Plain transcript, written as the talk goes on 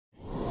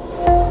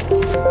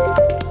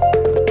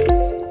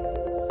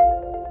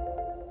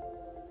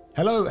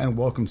Hello and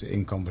welcome to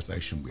In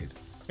Conversation With,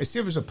 a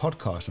series of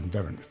podcasts from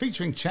Verint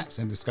featuring chats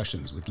and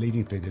discussions with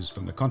leading figures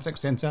from the contact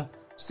centre,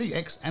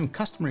 CX and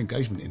customer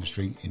engagement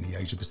industry in the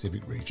Asia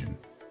Pacific region.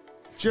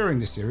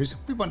 During this series,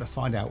 we want to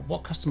find out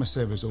what customer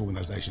service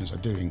organisations are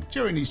doing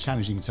during these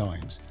challenging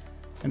times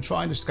and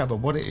try and discover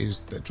what it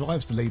is that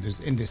drives the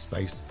leaders in this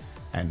space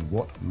and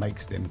what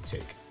makes them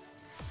tick.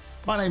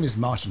 My name is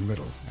Martin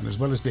Riddle, and as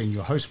well as being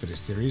your host for this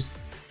series,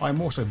 I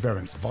am also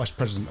Verint's Vice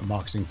President of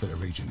Marketing for the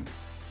region.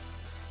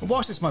 And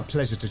whilst it's my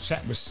pleasure to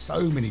chat with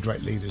so many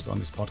great leaders on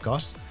this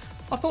podcast,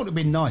 I thought it'd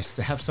be nice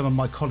to have some of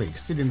my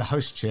colleagues sit in the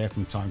host chair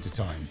from time to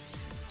time.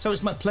 So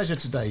it's my pleasure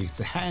today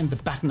to hand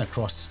the baton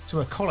across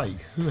to a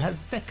colleague who has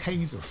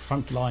decades of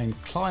frontline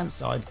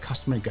client-side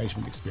customer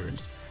engagement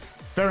experience,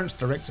 Verint's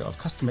Director of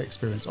Customer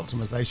Experience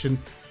Optimization,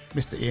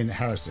 Mr. Ian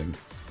Harrison.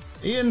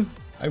 Ian,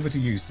 over to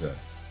you, sir.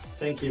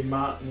 Thank you,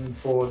 Martin,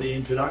 for the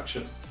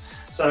introduction.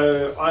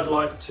 So I'd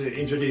like to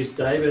introduce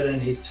David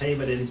and his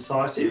team at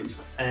Incisive.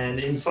 And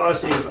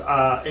Incisive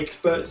are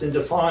experts in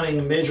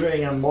defining,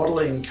 measuring and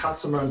modelling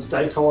customer and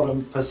stakeholder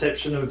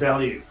perception of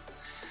value.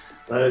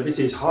 So this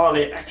is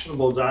highly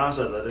actionable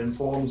data that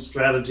informs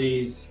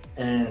strategies,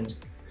 and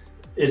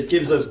it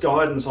gives us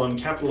guidance on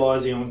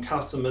capitalising on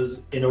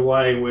customers in a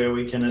way where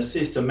we can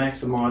assist to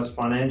maximise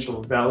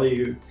financial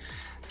value,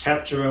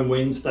 capture and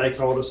win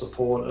stakeholder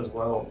support as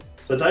well.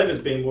 So David's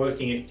been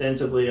working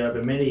extensively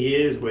over many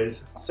years with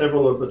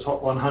several of the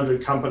top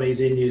 100 companies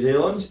in New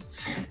Zealand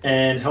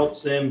and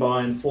helps them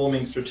by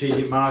informing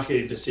strategic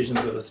marketing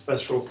decisions with a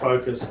special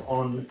focus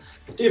on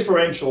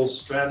differential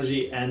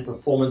strategy and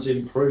performance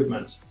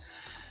improvement.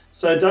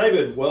 So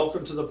David,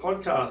 welcome to the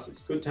podcast.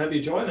 It's good to have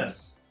you join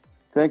us.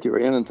 Thank you,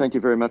 Ian, and thank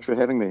you very much for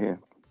having me here.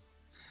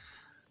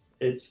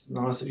 It's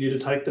nice of you to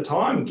take the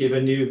time,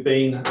 given you've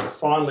been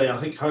finally,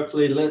 I think,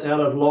 hopefully let out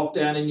of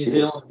lockdown in New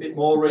Zealand a bit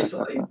more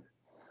recently.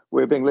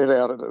 We're being let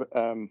out at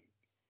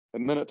a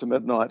minute to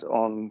midnight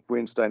on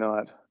Wednesday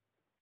night.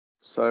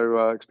 So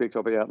I expect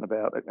I'll be out and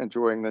about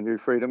enjoying the new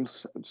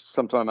freedoms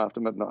sometime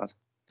after midnight.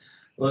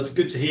 Well, that's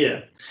good to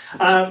hear.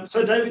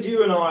 So David,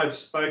 you and I have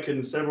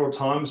spoken several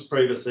times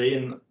previously,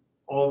 and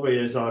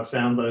always I've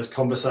found those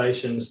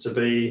conversations to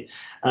be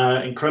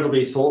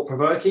incredibly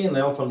thought-provoking, and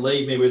they often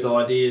leave me with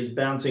ideas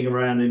bouncing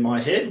around in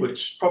my head,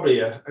 which is probably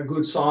a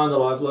good sign that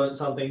I've learned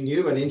something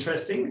new and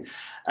interesting.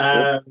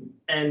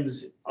 And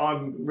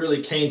I'm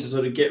really keen to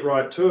sort of get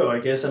right to it, I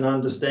guess, and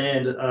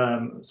understand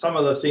some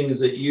of the things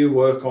that you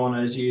work on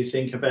as you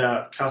think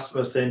about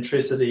customer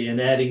centricity and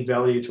adding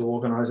value to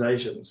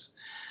organisations.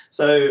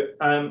 So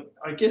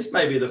I guess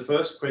maybe the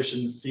first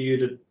question for you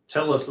to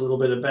tell us a little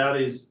bit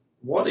about is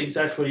what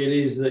exactly it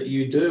is that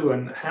you do,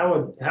 and how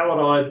would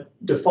I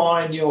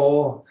define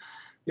your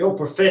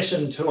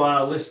profession to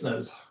our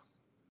listeners?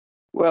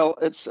 Well,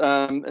 it's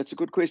a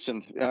good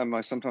question.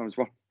 I sometimes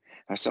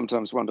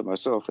wonder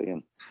myself,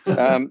 Ian.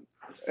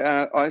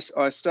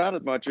 I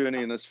started my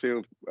journey in this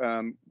field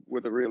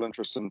with a real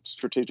interest in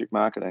strategic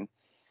marketing,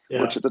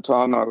 which at the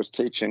time I was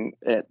teaching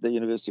at the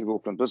University of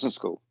Auckland Business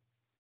School.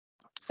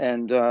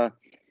 And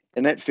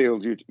in that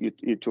field,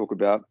 you talk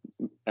about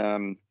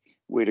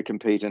where to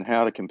compete and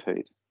how to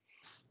compete.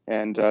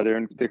 And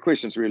they're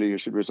questions really you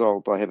should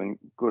resolve by having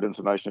good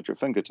information at your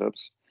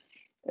fingertips.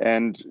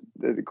 And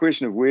the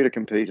question of where to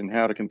compete and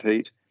how to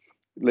compete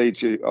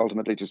leads you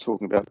ultimately to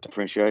talking about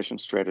differentiation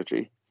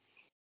strategy.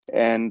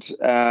 And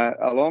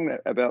along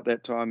about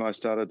that time, I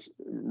started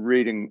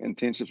reading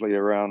intensively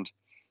around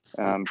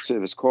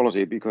service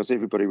quality, because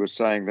everybody was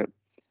saying that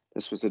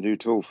this was the new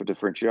tool for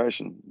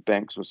differentiation.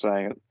 Banks were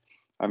saying it.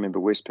 I remember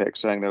Westpac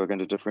saying they were going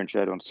to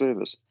differentiate on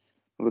service.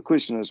 Well, the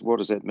question is, what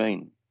does that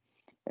mean?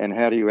 And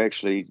how do you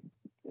actually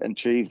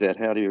achieve that?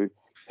 How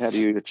do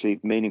you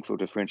achieve meaningful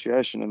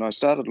differentiation? And I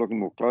started looking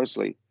more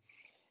closely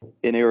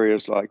in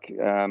areas like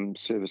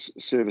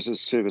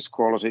services, service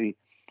quality,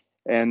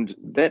 and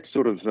that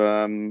sort of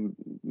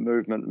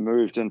movement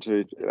moved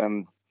into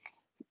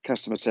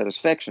customer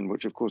satisfaction,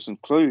 which of course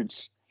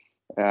includes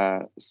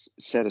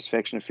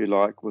satisfaction, if you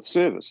like, with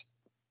service.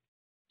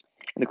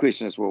 And the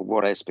question is, well,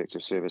 what aspects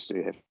of service do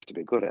you have to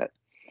be good at?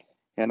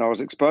 And I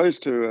was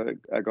exposed to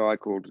a guy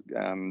called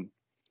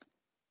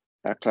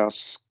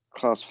Klaus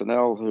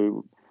Fennell,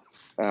 who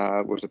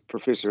was a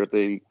professor at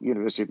the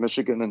University of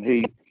Michigan, and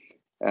he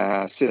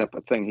set up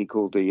a thing he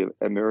called the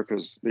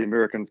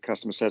American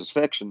Customer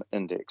Satisfaction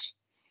Index.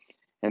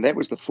 And that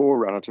was the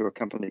forerunner to a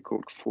company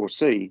called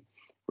 4C,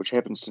 which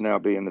happens to now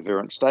be in the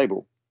Verint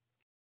stable.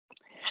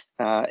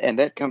 And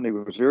that company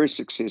was very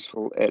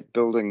successful at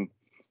building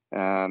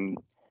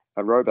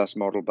a robust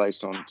model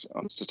based on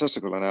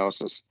statistical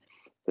analysis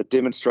that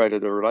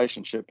demonstrated a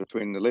relationship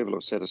between the level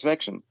of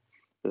satisfaction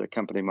that a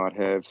company might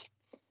have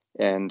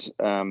and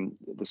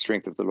the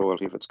strength of the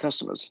loyalty of its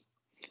customers.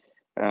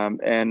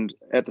 And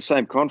at the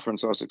same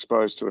conference, I was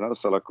exposed to another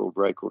fellow called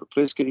Ray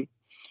Kortopleski,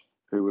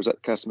 who was a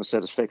customer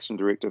satisfaction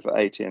director for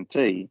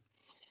AT&T.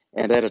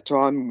 And at a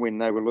time when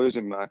they were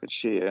losing market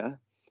share,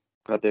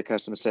 but their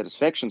customer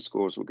satisfaction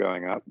scores were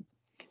going up,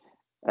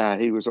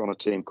 he was on a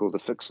team called the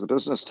Fix the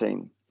Business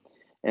team.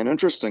 And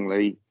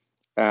interestingly,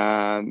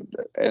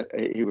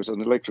 He was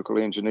an electrical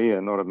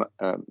engineer, not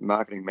a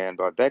marketing man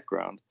by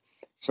background.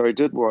 So he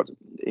did what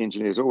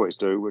engineers always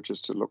do, which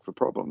is to look for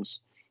problems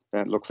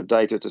and look for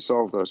data to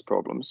solve those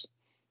problems.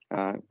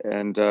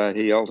 And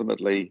he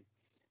ultimately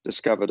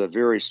discovered a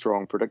very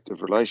strong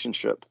predictive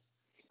relationship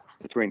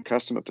between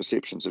customer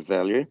perceptions of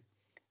value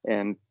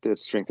and the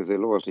strength of their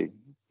loyalty. In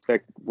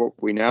fact, what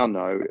we now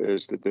know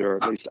is that there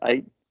are at least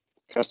 8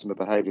 customer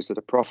behaviors that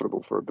are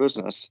profitable for a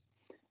business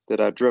that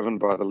are driven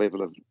by the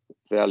level of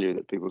value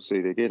that people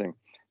see they're getting.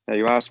 Now,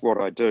 you ask what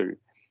I do.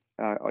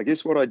 I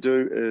guess what I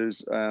do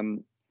is,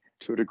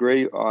 to a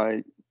degree,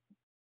 I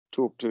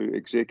talk to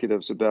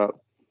executives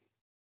about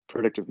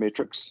predictive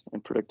metrics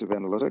and predictive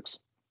analytics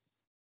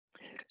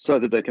so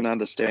that they can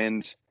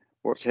understand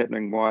what's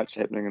happening, why it's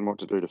happening, and what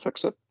to do to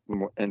fix it,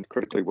 and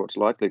critically, what's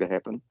likely to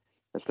happen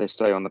if they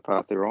stay on the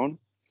path they're on.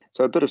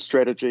 So a bit of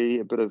strategy,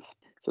 a bit of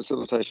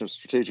facilitation of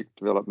strategic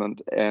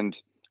development and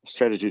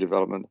strategy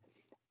development,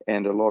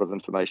 and a lot of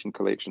information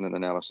collection and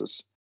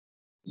analysis.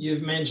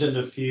 You've mentioned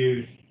a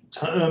few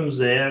terms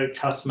there,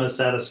 customer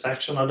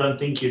satisfaction. I don't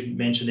think you've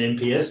mentioned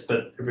NPS,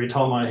 but every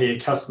time I hear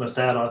customer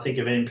sat, I think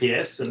of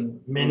NPS, and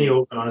many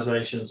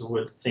organisations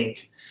would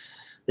think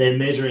they're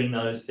measuring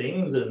those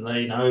things and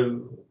they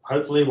know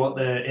hopefully what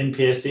their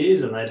NPS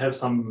is, and they'd have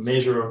some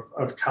measure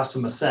of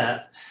customer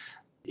sat.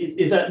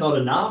 Is that not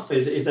enough?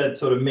 Is that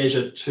sort of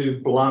measure too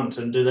blunt,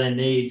 and do they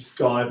need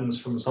guidance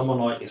from someone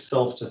like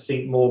yourself to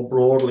think more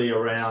broadly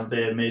around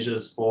their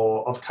measures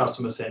of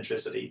customer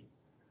centricity?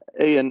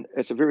 Ian,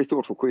 it's a very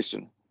thoughtful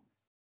question.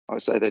 I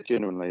say that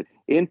genuinely.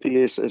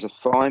 NPS is a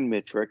fine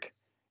metric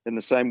in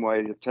the same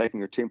way that taking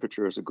your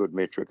temperature is a good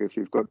metric. If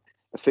you've got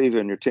a fever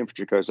and your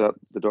temperature goes up,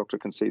 the doctor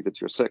can see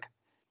that you're sick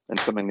and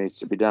something needs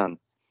to be done.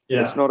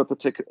 Yeah. It's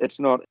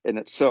not in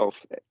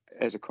itself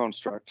as a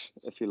construct,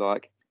 if you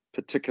like,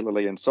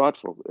 particularly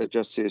insightful. It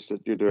just says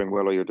that you're doing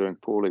well or you're doing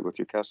poorly with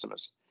your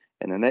customers.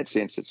 And in that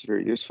sense, it's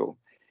very useful.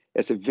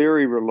 It's a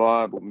very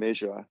reliable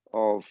measure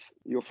of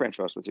your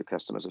franchise with your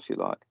customers, if you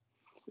like.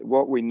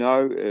 What we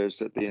know is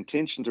that the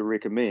intention to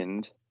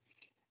recommend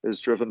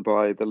is driven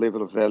by the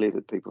level of value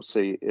that people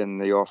see in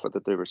the offer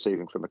that they're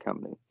receiving from a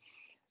company.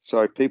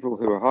 So people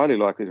who are highly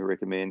likely to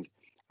recommend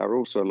are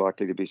also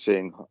likely to be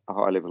seeing a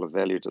high level of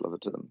value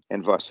delivered to them,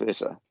 and vice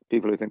versa.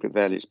 People who think that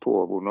value is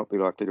poor will not be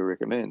likely to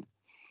recommend.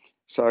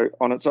 So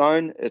on its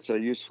own, it's a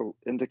useful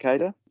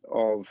indicator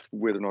of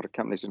whether or not a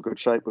company's in good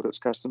shape with its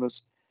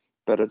customers,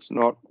 but it's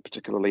not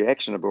particularly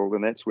actionable.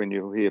 And that's when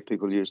you'll hear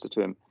people use the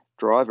term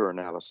driver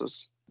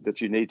analysis, that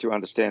you need to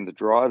understand the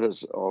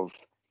drivers of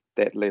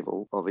that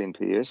level of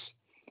NPS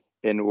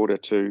in order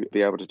to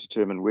be able to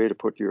determine where to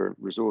put your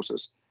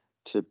resources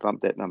to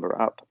bump that number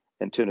up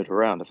and turn it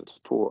around if it's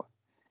poor.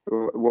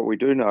 What we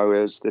do know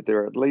is that there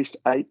are at least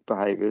 8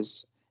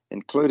 behaviors,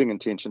 including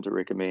intention to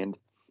recommend,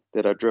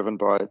 that are driven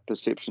by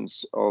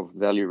perceptions of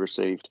value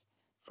received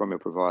from your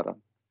provider.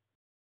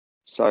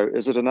 So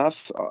is it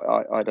enough?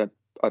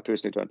 I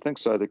personally don't think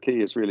so. The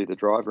key is really the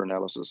driver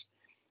analysis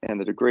and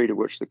the degree to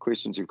which the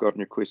questions you've got in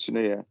your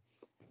questionnaire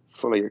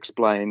fully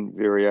explain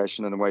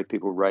variation in the way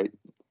people rate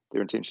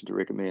their intention to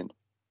recommend.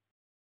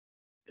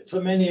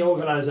 For many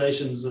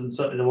organisations, and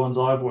certainly the ones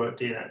I've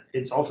worked in,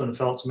 it's often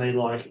felt to me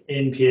like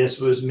NPS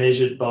was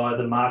measured by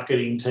the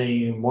marketing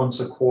team once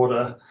a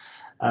quarter,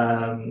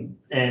 and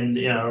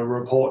a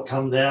report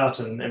comes out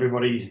and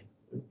everybody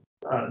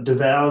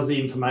devours the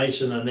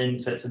information and then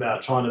sets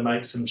about trying to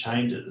make some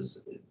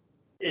changes.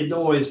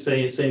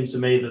 It seems to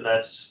me that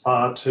that's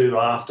far too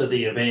after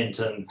the event,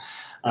 and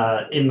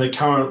in the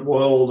current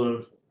world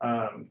of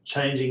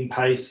changing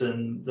pace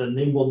and the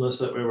nimbleness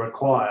that we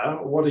require,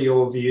 what are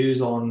your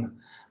views on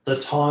the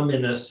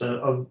timeliness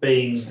of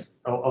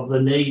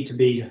the need to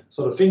be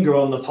sort of finger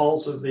on the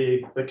pulse of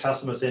the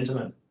customer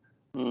sentiment?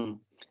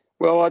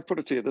 Well, I'd put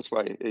it to you this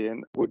way,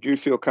 Ian. Would you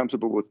feel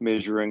comfortable with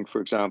measuring,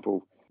 for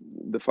example,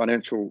 the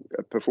financial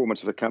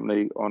performance of a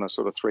company on a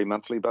sort of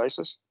 3-monthly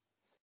basis?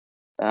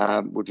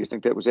 Would you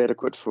think that was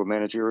adequate for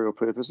managerial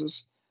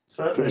purposes?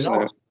 Certainly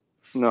not.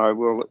 No,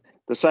 well,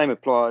 the same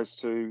applies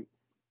to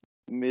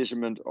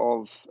measurement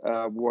of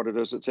what it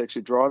is that's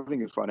actually driving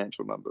your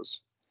financial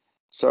numbers.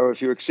 So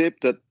if you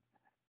accept that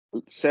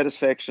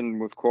satisfaction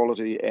with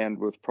quality and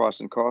with price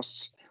and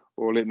costs,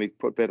 or let me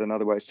put that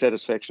another way,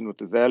 satisfaction with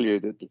the value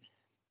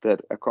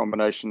that a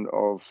combination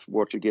of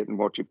what you get and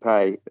what you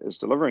pay is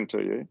delivering to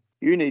you,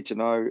 you need to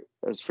know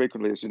as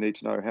frequently as you need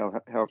to know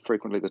how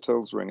frequently the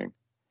till's ringing.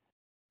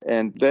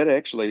 And that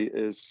actually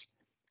is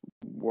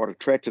what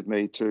attracted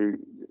me to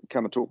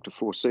come and talk to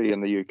 4C in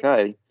the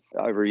UK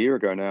over a year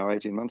ago now,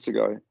 18 months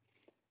ago,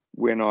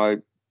 when I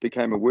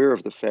became aware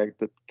of the fact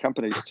that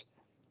companies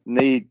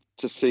need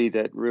to see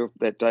that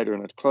data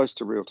in as close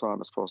to real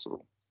time as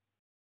possible.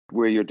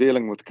 Where you're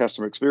dealing with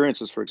customer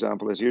experiences, for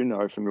example, as you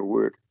know from your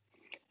work,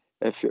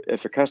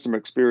 if a customer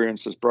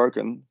experience is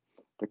broken,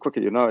 the quicker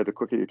you know, the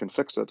quicker you can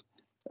fix it,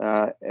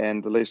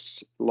 and the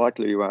less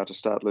likely you are to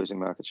start losing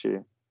market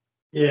share.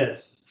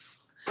 Yes.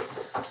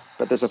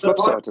 But there's a flip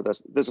side to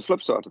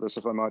this.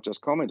 If I might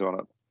just comment on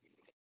it.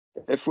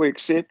 If we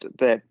accept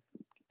that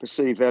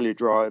perceived value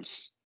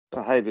drives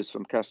behaviours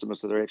from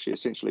customers that are actually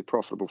essentially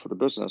profitable for the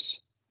business.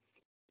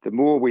 The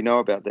more we know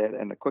about that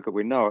and the quicker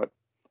we know it,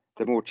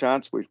 the more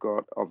chance we've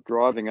got of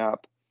driving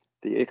up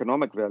the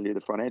economic value, the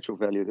financial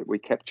value that we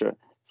capture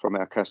from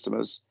our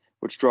customers,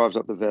 which drives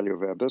up the value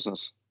of our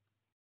business.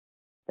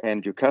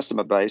 And your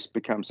customer base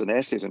becomes an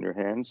asset in your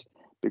hands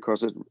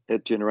because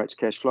it generates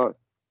cash flow.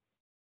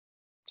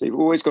 So you've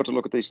always got to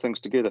look at these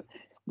things together.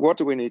 What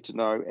do we need to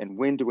know and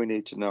when do we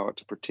need to know it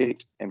to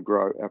protect and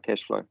grow our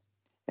cash flow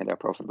and our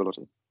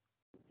profitability?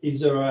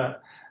 Is there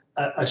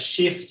a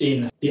shift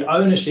in the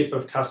ownership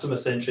of customer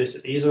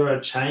centricity? Is there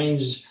a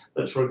change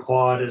that's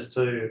required as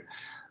to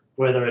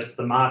whether it's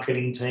the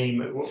marketing team?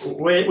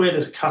 Where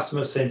does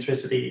customer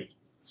centricity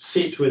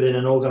sit within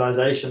an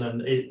organisation,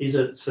 and is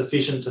it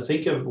sufficient to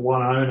think of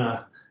one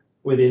owner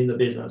within the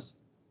business?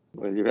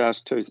 Well, you've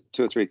asked two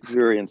or three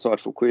very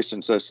insightful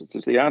questions. So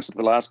the answer to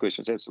the last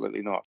question is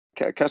absolutely not.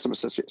 Customer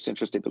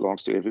centricity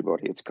belongs to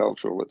everybody. It's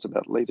cultural. It's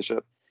about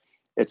leadership.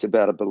 It's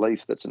about a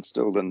belief that's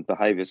instilled in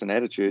behaviours and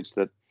attitudes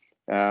that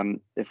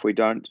if we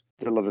don't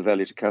deliver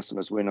value to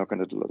customers, we're not going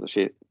to deliver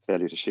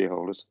value to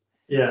shareholders.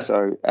 Yeah.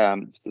 So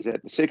the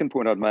second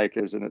point I'd make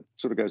is, and it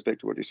sort of goes back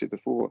to what you said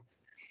before,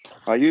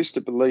 I used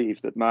to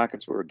believe that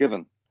markets were a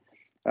given.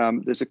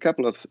 There's a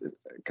couple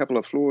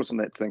of flaws in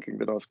that thinking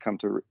that I've come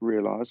to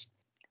realise.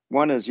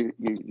 One is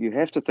you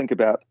have to think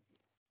about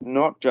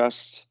not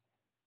just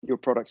your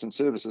products and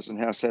services and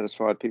how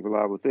satisfied people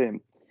are with them.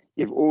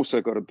 You've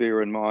also got to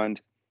bear in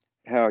mind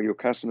how your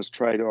customers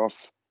trade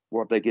off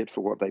what they get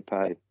for what they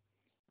pay.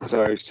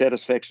 So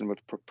satisfaction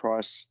with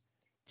price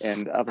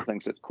and other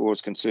things that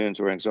cause concerns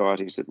or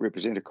anxieties that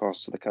represent a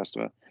cost to the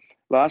customer.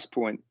 Last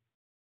point,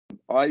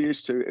 I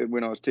used to,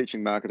 when I was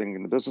teaching marketing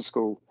in the business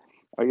school,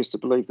 I used to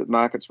believe that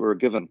markets were a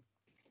given.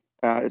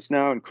 It's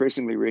now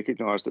increasingly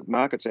recognised that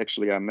markets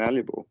actually are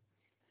malleable.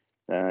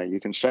 You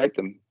can shape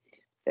them.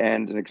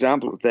 And an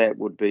example of that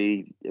would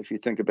be if you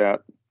think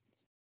about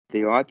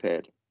the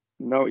iPad.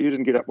 No, you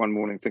didn't get up one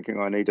morning thinking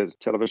I need a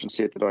television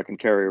set that I can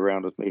carry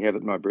around with me, have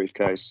it in my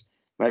briefcase,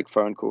 make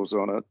phone calls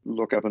on it,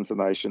 look up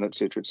information,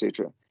 etc.,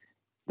 etc.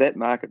 That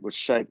market was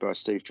shaped by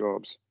Steve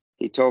Jobs.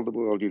 He told the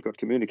world, you've got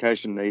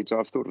communication needs.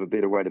 I've thought of a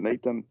better way to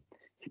meet them.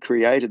 He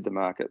created the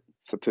market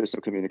for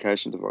personal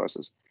communication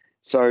devices.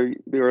 So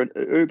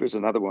Uber's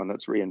another one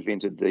that's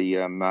reinvented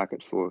the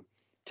market for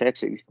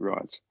taxi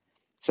rides.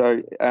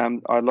 So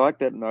I like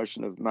that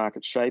notion of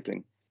market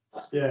shaping.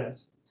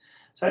 Yes.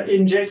 So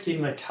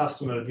injecting the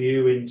customer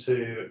view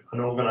into an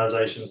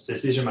organisation's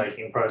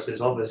decision-making process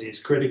obviously is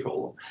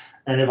critical.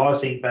 And if I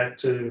think back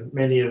to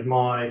many of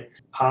my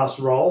past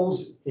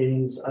roles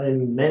in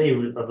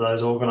many of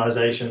those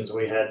organisations,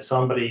 we had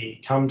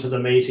somebody come to the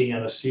meeting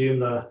and assume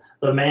the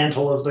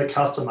mantle of the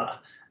customer.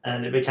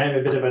 And it became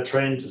a bit of a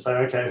trend to say,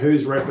 okay,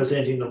 who's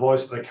representing the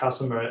voice of the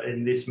customer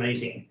in this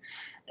meeting?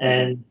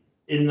 And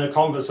in the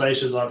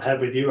conversations I've had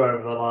with you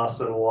over the last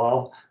little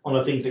while, one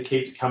of the things that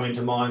keeps coming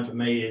to mind for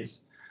me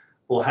is,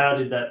 well, how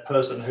did that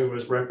person who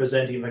was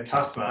representing the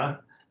customer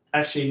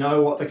actually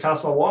know what the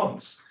customer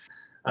wants?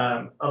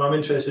 And I'm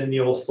interested in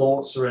your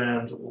thoughts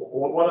around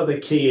what are the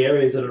key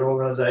areas that an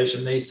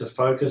organisation needs to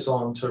focus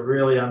on to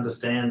really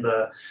understand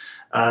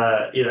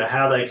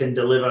how they can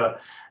deliver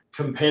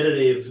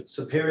competitive,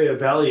 superior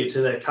value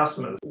to their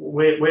customers.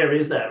 Where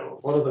is that?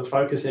 What are the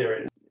focus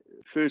areas?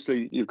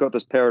 Firstly, you've got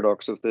this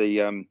paradox of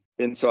the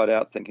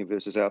inside-out thinking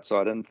versus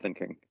outside-in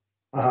thinking.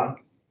 Uh-huh.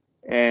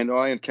 And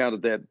I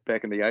encountered that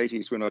back in the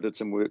 80s when I did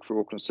some work for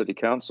Auckland City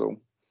Council.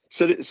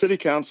 City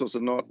councils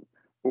are not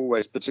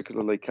always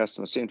particularly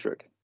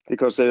customer-centric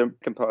because they're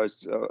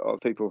composed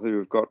of people who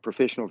have got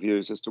professional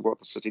views as to what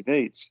the city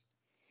needs.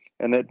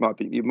 And that might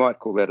be, you might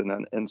call that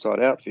an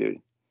inside-out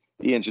view.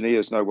 The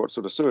engineers know what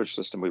sort of sewage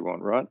system we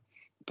want, right?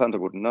 The punter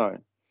wouldn't know.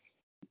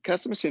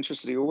 Customer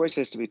centricity always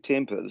has to be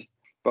tempered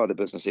by the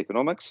business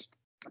economics,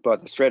 by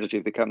the strategy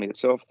of the company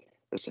itself,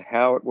 as to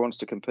how it wants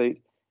to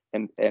compete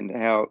and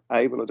how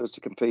able it is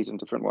to compete in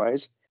different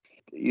ways.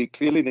 You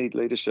clearly need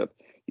leadership.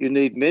 You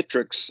need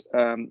metrics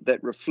that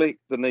reflect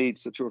the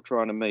needs that you're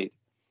trying to meet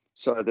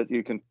so that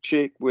you can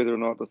check whether or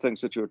not the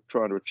things that you're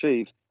trying to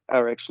achieve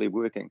are actually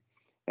working.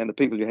 And the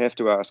people you have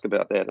to ask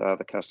about that are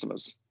the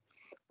customers.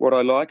 What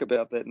I like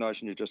about that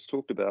notion you just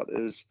talked about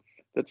is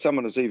that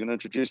someone is even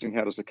introducing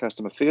how does the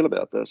customer feel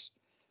about this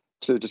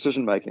to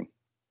decision making.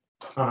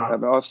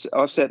 Uh-huh.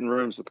 I've sat in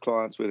rooms with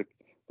clients where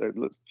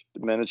the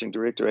managing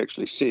director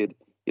actually said,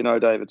 you know,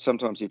 David,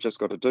 sometimes you've just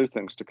got to do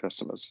things to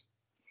customers.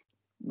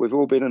 We've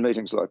all been in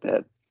meetings like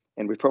that,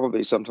 and we've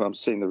probably sometimes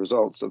seen the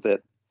results of that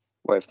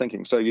way of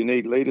thinking. So you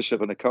need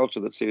leadership and a culture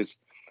that says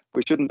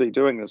we shouldn't be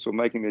doing this or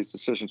making these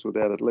decisions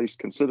without at least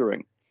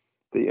considering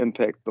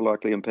the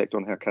likely impact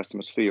on how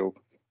customers feel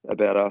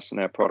about us and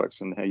our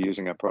products and how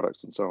using our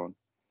products and so on.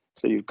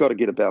 So you've got to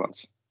get a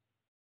balance.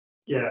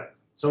 Yeah.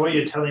 So what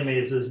you're telling me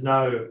is there's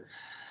no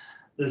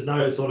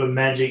sort of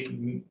magic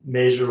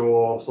measure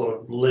or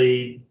sort of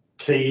lead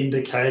key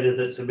indicator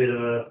that's a bit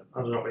of a,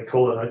 I don't know what we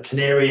call it, a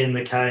canary in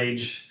the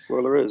cage.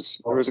 Well, there is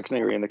a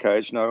canary in the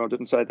cage. No, I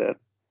didn't say that.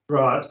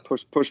 Right.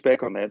 push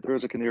back on that. There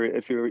is a canary.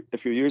 If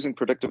you're using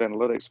predictive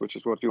analytics, which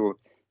is what your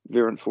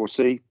Verint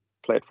 4C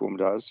platform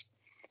does,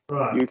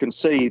 Right. you can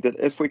see that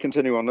if we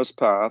continue on this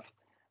path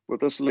with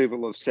this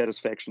level of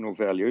satisfaction or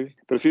value,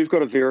 but if you've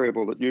got a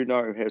variable that you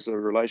know has a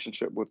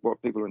relationship with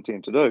what people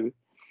intend to do,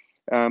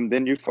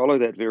 then you follow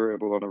that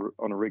variable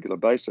on a regular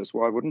basis.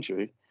 Why wouldn't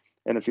you?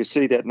 And if you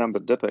see that number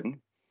dipping,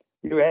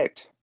 you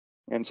act.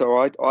 And so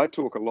I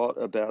talk a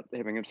lot about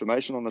having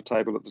information on the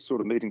table at the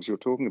sort of meetings you're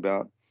talking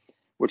about,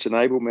 which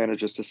enable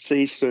managers to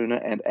see sooner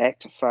and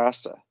act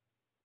faster,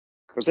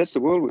 because that's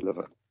the world we live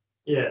in.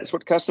 Yeah. It's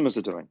what customers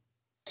are doing.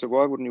 So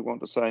why wouldn't you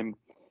want the same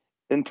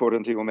input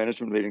into your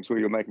management meetings where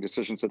you're making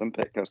decisions that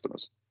impact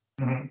customers?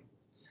 Mm-hmm.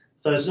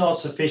 So it's not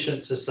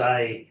sufficient to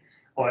say,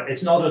 or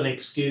it's not an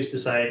excuse to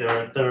say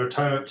there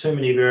are too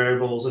many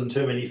variables and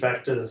too many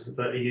factors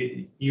that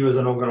you as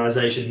an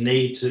organisation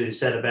need to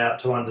set about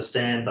to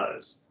understand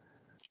those.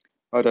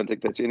 I don't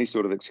think that's any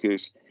sort of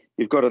excuse.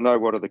 You've got to know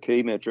what are the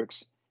key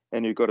metrics,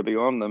 and you've got to be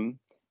on them.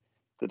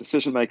 The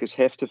decision makers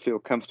have to feel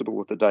comfortable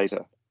with the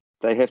data.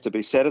 They have to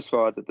be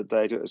satisfied that the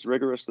data is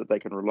rigorous, that they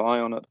can rely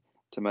on it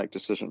to make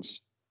decisions.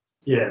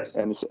 Yes.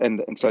 And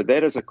so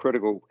that is a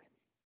critical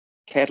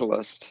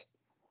catalyst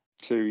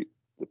to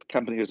the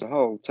company as a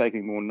whole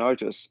taking more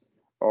notice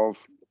of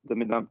the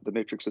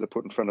metrics that are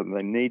put in front of them.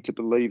 They need to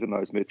believe in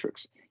those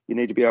metrics. You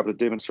need to be able to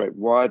demonstrate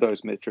why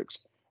those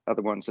metrics are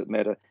the ones that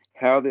matter,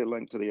 how they're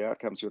linked to the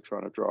outcomes you're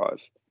trying to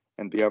drive,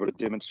 and be able to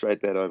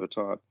demonstrate that over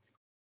time.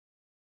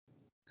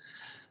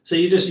 So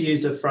you just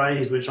used a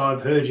phrase which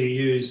I've heard you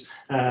use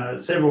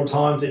several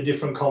times in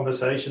different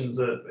conversations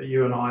that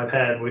you and I have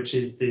had, which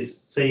is this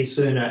see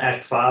sooner,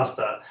 act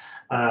faster,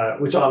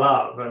 which I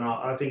love. And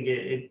I think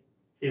it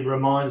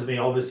reminds me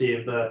obviously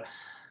of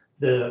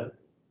the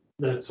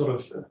sort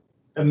of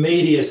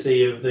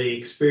immediacy of the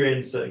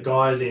experience that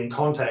guys in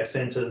contact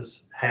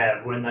centres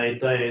have when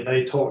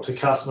they talk to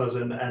customers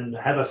and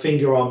have a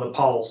finger on the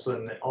pulse.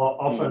 And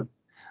often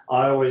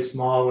I always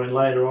smile when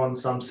later on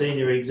some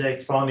senior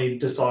exec finally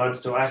decides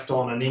to act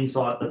on an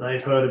insight that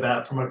they've heard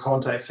about from a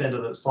contact centre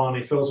that's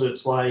finally filtered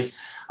its way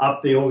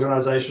up the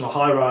organisational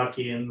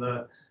hierarchy, and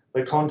the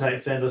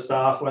contact centre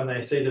staff, when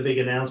they see the big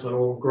announcement,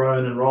 all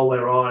groan and roll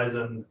their eyes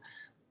and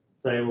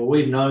say, well,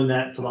 we've known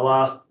that for the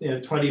last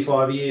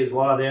 25 years.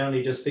 Why are they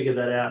only just figured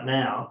that out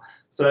now?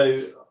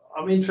 So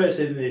I'm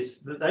interested in this.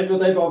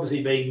 They've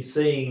obviously been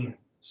seeing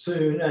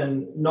soon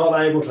and not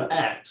able to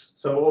act.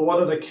 So what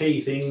are the key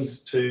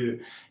things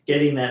to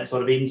getting that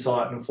sort of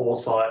insight and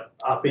foresight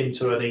up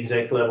into an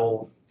exec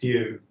level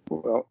view?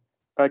 Well,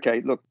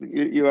 okay, look,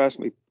 you asked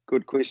me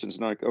good questions,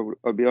 and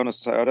I'll be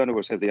honest and say I don't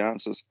always have the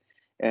answers.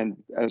 And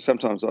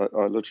sometimes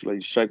I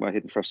literally shake my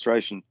head in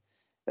frustration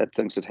at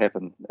things that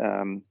happen.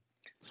 And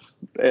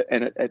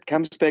it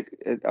comes back,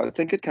 I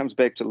think it comes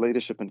back to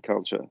leadership and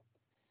culture.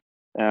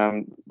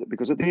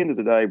 Because at the end of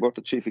the day, what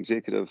the chief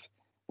executive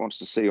wants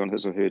to see on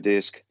his or her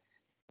desk,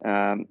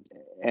 and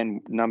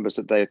numbers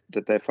that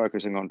they're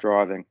focusing on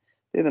driving,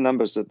 they're the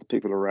numbers that the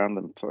people around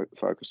them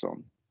focus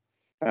on.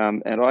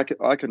 And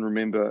I can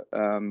remember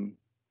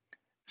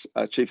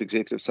a chief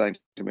executive saying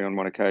to me on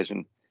one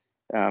occasion,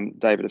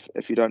 David,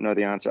 if you don't know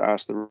the answer,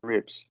 ask the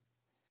reps.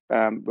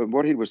 But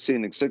what he was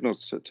sending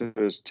signals to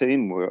his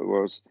team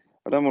was,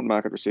 I don't want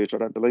market research, I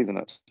don't believe in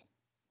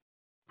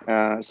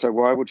it. So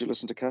why would you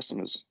listen to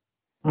customers?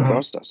 The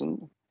boss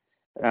doesn't.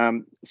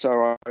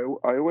 So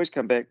I always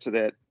come back to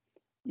that.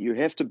 You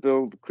have to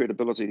build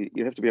credibility.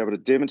 You have to be able to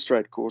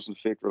demonstrate cause and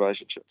effect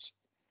relationships.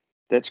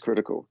 That's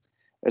critical.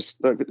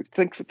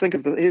 Think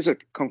of here's a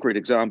concrete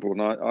example,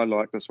 and I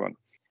like this one.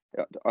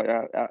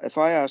 If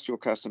I asked your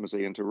customers,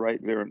 Ian, to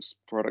rate Verint's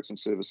products and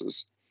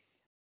services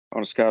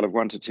on a scale of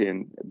 1 to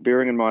 10,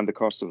 bearing in mind the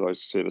cost of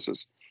those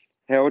services,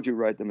 how would you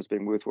rate them as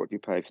being worth what you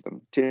pay for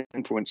them?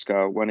 10-point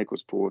scale, 1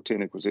 equals poor,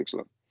 10 equals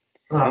excellent.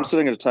 I'm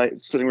sitting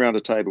around a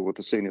table with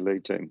the senior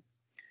lead team,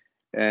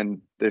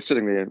 and they're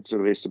sitting there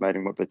sort of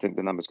estimating what they think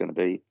the number's going to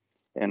be.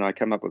 And I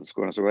come up with a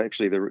score, and I say, well,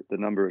 actually, the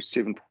number is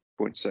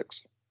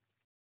 7.6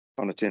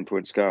 on a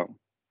 10-point scale.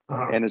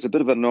 And there's a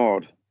bit of a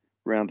nod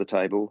around the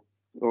table.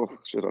 Oh,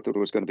 shit, I thought it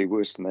was going to be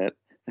worse than that.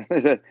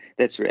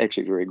 That's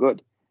actually very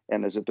good.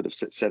 And there's a bit of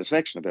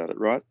satisfaction about it,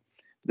 right?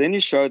 Then you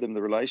show them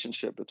the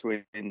relationship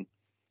between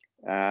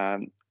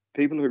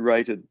people who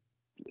rated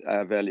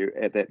value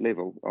at that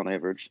level on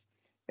average,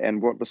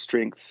 and what the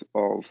strength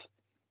of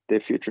their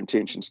future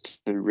intentions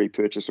to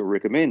repurchase or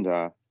recommend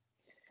are.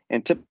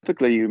 And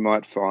typically you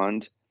might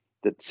find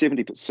that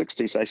 60 at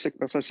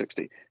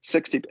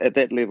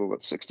that level, that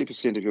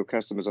 60% of your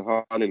customers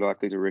are highly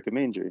likely to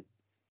recommend you.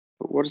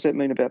 But what does that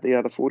mean about the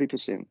other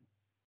 40%?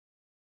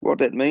 What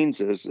that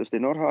means is if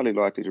they're not highly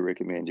likely to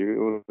recommend you,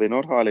 or they're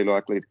not highly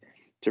likely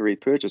to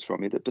repurchase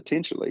from you, that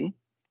potentially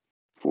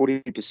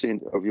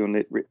 40% of your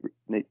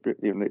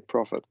net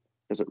profit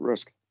is at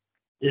risk.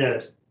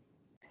 Yes.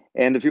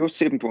 And if your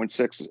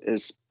 7.6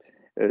 is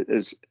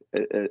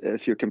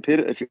if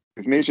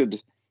you've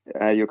measured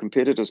your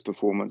competitors'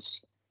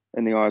 performance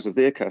in the eyes of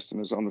their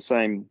customers on the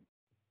same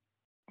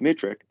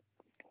metric,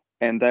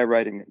 and they're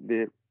rating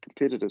their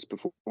competitors'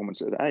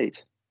 performance at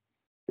 8,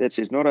 that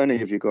says not only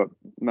have you got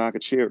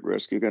market share at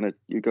risk, you've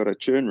got a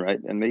churn rate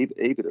and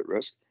EBIT at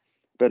risk,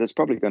 but it's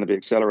probably going to be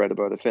accelerated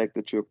by the fact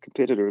that your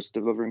competitor is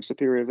delivering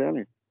superior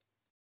value.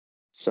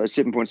 So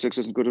 7.6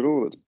 isn't good at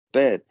all, it's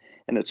bad.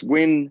 And it's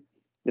when,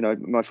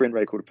 my friend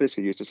Ray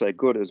Kortopewski used to say,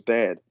 good is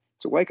bad.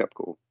 It's a wake-up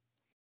call.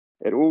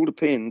 It all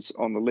depends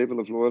on the level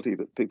of loyalty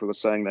that people are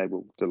saying they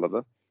will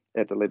deliver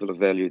at the level of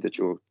value that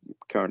you're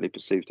currently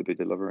perceived to be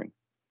delivering.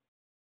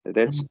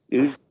 That's,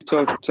 you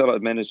tell a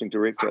managing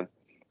director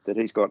that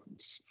he's got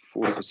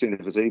 40%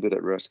 of his EBIT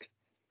at risk,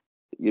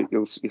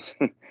 you'll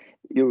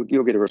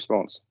get a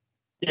response.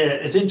 Yeah,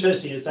 it's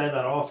interesting you say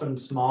that. I often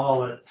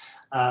smile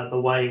at the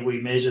way we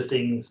measure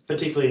things,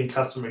 particularly in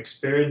customer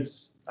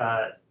experience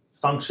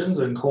functions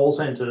and call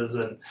centres,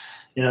 and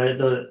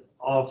I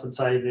often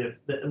say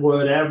the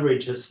word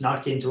average has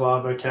snuck into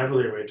our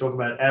vocabulary. We talk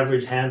about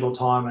average handle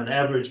time and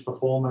average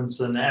performance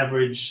and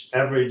average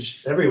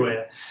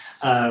everywhere.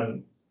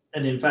 And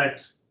in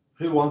fact,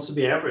 who wants to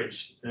be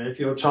average? If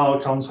your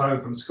child comes home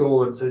from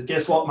school and says,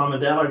 guess what, Mum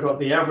and Dad, I got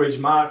the average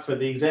mark for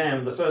the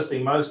exam, the first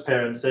thing most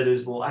parents said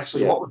is, well,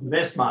 actually, what was the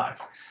best mark?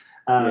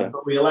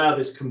 But we allow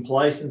this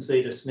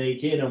complacency to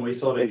sneak in, and we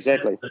sort of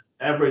accept that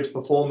average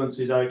performance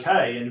is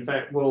okay. And in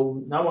fact,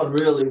 well, no one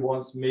really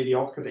wants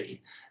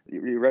mediocrity.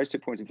 You raised 2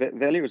 points.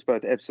 Value is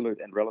both absolute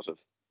and relative.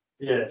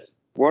 Yes.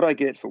 What I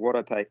get for what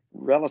I pay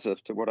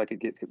relative to what I could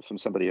get from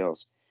somebody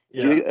else.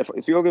 Yeah.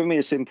 If you're giving me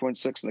a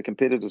 7.6 and the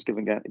competitor's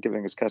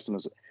giving his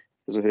customers,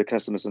 his or her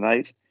customers an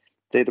 8,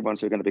 they're the ones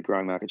who are going to be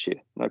growing market share,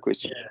 no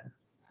question. Yeah.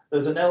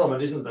 There's an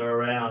element, isn't there,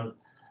 around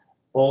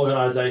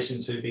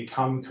organisations who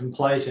become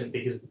complacent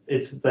because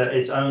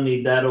it's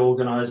only that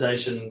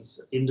organisation's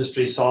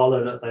industry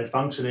silo that they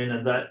function in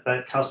and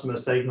that customer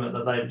segment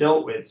that they've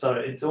dealt with. So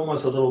it's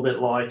almost a little bit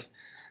like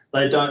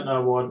they don't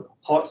know what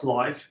hot's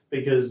like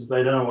because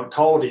they don't know what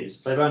cold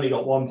is. They've only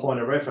got one point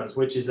of reference,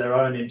 which is their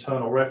own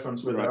internal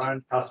reference with their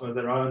own customers,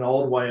 their own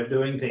old way of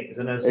doing things.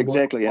 And as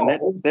exactly, and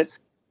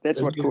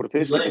that's what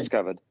Kortopewski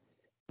discovered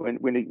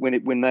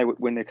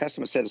when their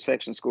customer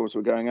satisfaction scores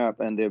were going up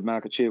and their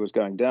market share was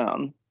going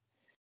down,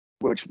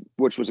 which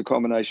was a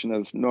combination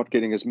of not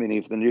getting as many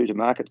of the new to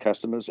market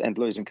customers and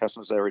losing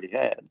customers they already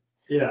had.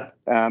 Yeah.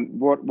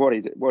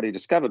 What he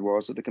discovered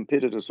was that the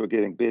competitors were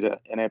getting better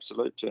in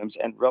absolute terms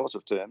and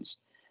relative terms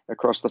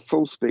across the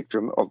full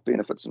spectrum of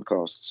benefits and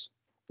costs.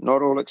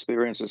 Not all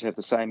experiences have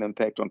the same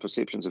impact on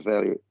perceptions of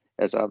value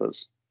as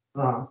others.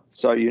 Uh-huh.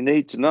 So you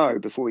need to know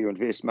before you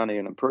invest money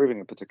in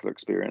improving a particular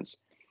experience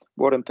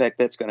what impact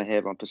that's going to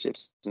have on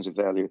perceptions of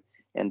value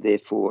and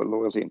therefore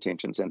loyalty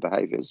intentions and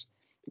behaviours,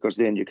 because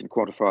then you can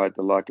quantify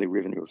the likely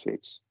revenue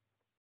effects.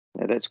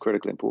 Now that's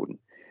critically important.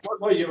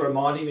 What you're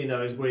reminding me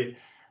though is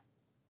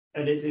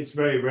and it's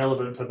very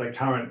relevant for the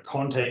current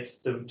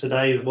context of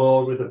today's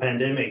world with the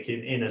pandemic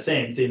in a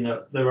sense, in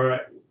that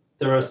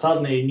there are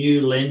suddenly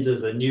new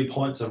lenses and new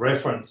points of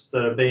reference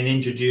that have been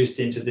introduced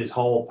into this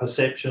whole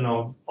perception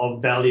of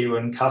value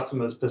and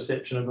customers'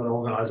 perception of an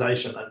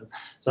organisation. And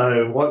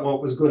so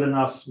what was good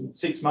enough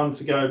 6 months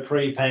ago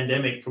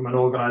pre-pandemic from an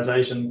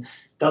organisation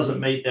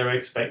doesn't meet their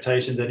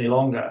expectations any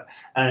longer.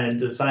 And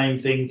the same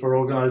thing for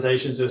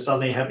organisations who are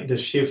suddenly having to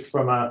shift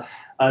from a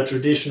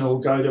traditional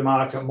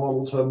go-to-market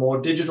model to a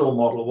more digital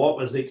model. What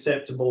was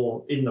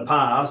acceptable in the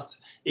past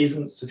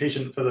isn't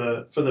sufficient for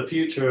the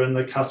future, and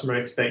the customer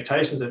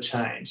expectations have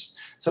changed.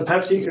 So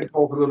perhaps you could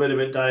talk a little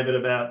bit, David,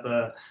 about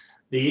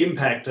the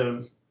impact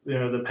of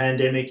the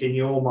pandemic in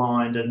your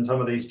mind and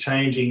some of these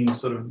changing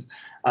sort of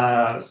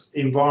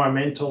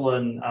environmental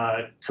and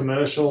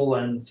commercial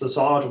and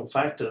societal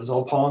factors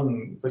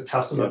upon the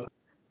customer.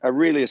 A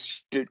really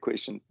astute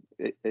question,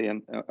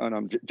 Ian, and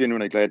I'm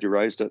genuinely glad you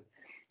raised it.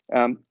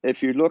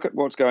 If you look at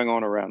what's going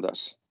on around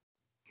us,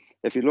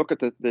 if you look at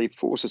the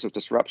forces of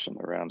disruption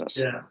around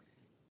us,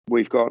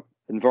 we've got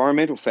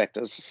environmental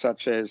factors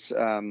such as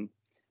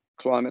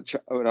climate,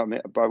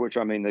 by which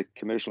I mean the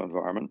commercial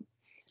environment.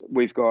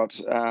 We've got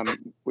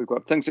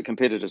things that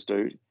competitors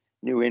do,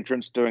 new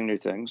entrants doing new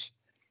things,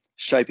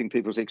 shaping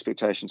people's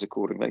expectations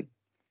accordingly.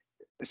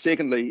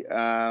 Secondly,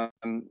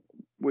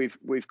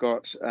 we've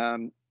got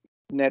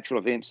natural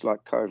events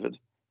like COVID,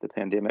 the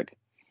pandemic.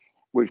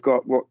 We've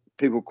got what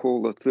people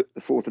call the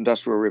fourth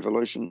industrial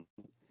revolution.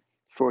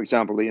 For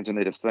example, the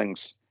Internet of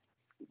Things.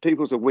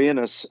 People's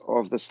awareness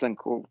of this thing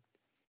called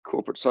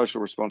corporate social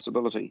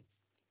responsibility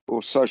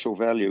or social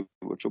value,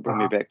 which will bring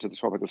me back to the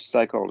topic of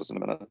stakeholders in a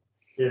minute.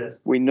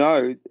 Yes. We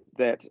know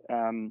that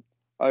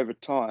over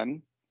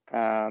time,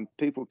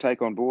 people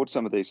take on board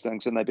some of these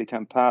things and they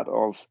become part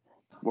of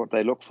what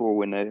they look for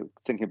when they're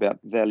thinking about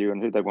value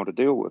and who they want to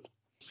deal with.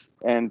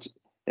 And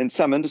in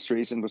some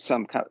industries and with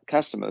some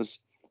customers,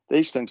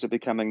 these things are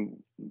becoming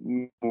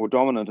more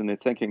dominant in their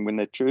thinking when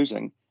they're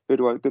choosing who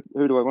do I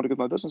want to give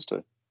my business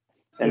to.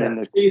 And then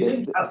do you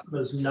think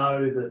customers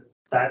know that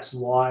that's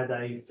why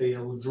they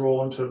feel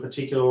drawn to a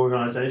particular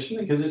organisation?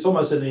 Because it's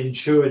almost an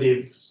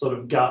intuitive sort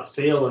of gut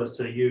feel as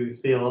to you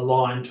feel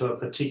aligned to a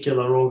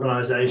particular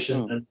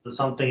organisation and there's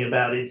something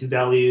about its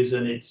values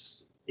and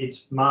its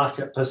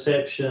market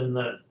perception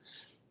that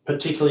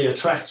particularly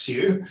attracts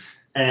you.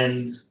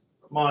 And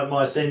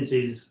my sense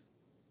is,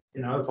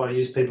 if I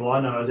use people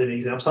I know as an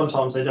example,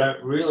 sometimes they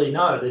don't really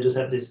know. They just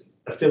have this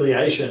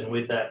affiliation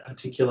with that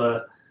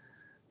particular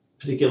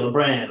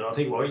brand. And I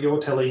think what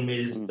you're telling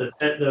me is that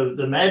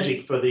the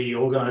magic for the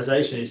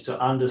organisation is to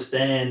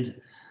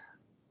understand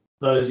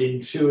those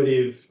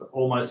intuitive,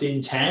 almost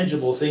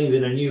intangible things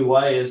in a new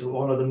way as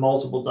one of the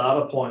multiple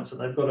data points that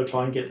they've got to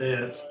try and get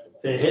their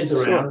heads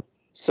around. Sure.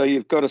 So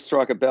you've got to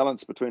strike a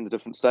balance between the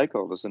different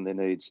stakeholders and their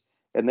needs.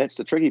 And that's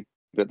the tricky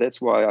bit. That's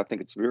why I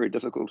think it's very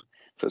difficult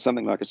for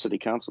something like a city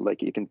council.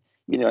 Like you can,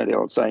 the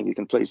old saying, you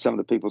can please some of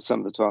the people some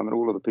of the time and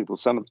all of the people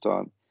some of the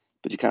time,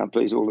 but you can't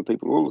please all the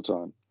people all the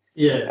time.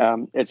 Yeah.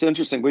 It's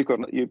interesting.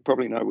 You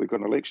probably know we've got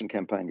an election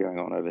campaign going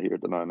on over here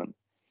at the moment.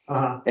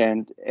 Uh-huh.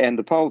 And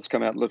the polls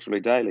come out literally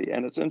daily.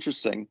 And it's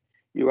interesting.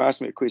 You asked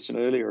me a question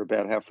earlier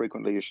about how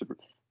frequently you should,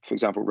 for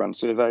example, run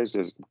surveys,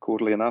 is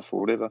quarterly enough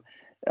or whatever.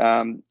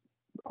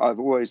 I've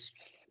always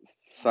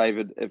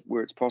favoured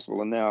where it's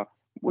possible, and now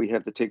we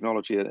have the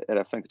technology at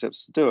our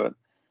fingertips to do it,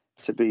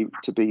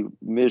 to be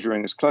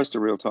measuring as close to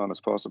real time as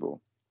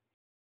possible.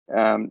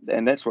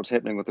 And that's what's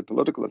happening with the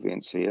political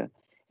events here.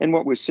 And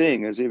what we're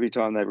seeing is every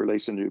time they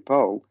release a new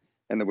poll,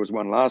 and there was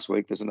one last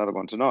week, there's another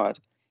one tonight,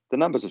 the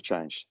numbers have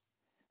changed.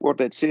 What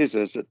that says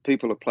is that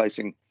people are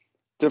placing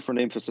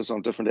different emphasis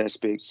on different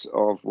aspects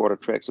of what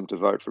attracts them to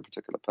vote for a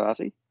particular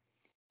party,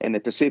 and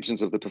their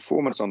perceptions of the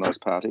performance on those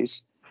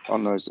parties,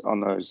 on those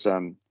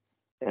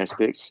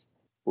aspects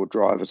or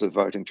drivers of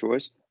voting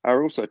choice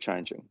are also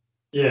changing.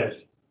 Yes.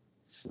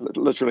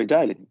 Literally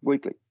daily,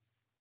 weekly.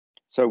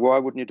 So why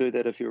wouldn't you do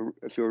that if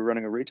you're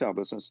running a retail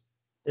business?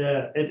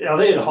 Yeah, I think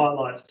it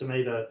highlights to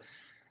me the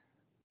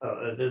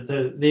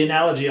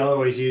analogy I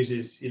always use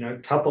is, a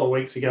couple of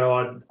weeks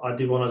ago I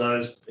did one of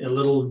those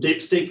little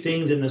dipstick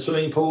things in the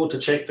swimming pool to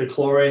check the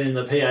chlorine and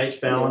the pH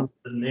balance,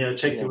 and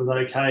checked it was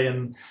okay.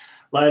 And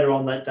later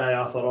on that day,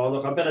 I thought, oh,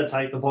 look, I better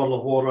take the bottle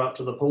of water up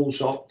to the pool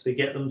shop to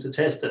get them to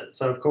test it.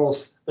 So, of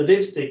course, the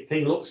dipstick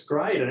thing looks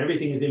great and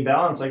everything is in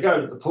balance. I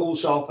go to the pool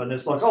shop and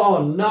it's like,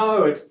 oh,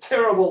 no, it's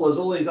terrible. There's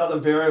all these other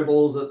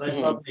variables that they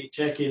suddenly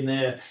check in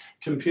their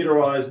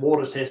computerized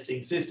water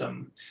testing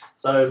system.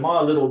 So my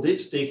little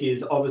dipstick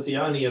is obviously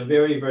only a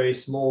very, very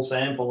small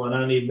sample and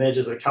only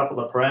measures a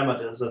couple of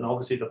parameters. And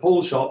obviously the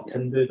pool shop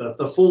can do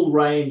the full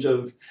range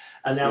of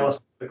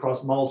analysis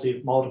across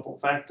multiple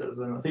factors.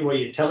 And I think what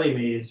you're telling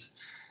me is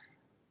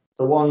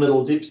the one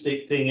little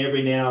dipstick thing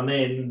every now and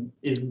then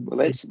is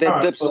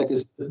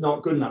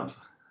not good enough.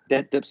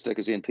 That dipstick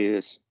is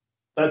NPS.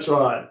 That's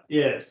right.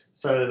 Yes.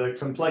 So the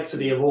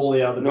complexity of all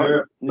the other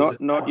variables.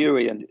 Not you,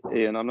 Ian.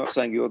 I'm not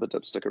saying you're the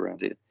dipstick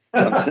around here.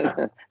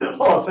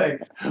 Oh,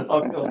 thanks. I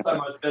feel so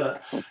much better.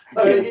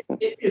 So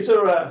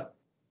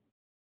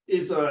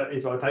is there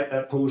if I take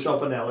that pool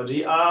shop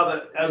analogy,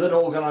 as an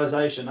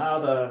organisation,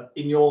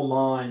 in your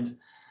mind,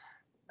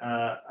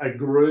 a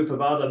group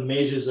of other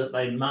measures that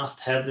they must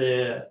have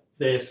their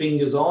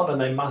fingers on and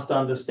they must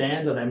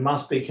understand and they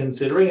must be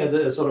considering as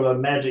a sort of a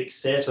magic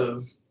set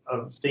of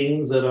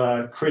things that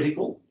are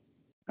critical?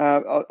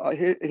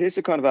 Here's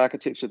the kind of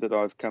architecture that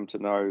I've come to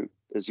know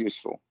is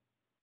useful.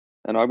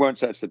 And I won't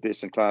say it's the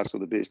best in class or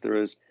the best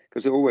there is,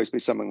 because there'll always be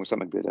someone with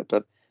something better.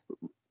 But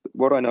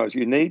what I know is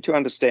you need to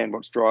understand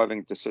what's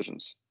driving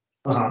decisions.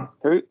 Uh-huh.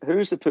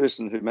 Who's the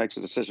person who makes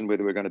a decision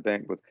whether we're going to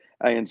bank with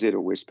ANZ or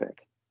Westpac,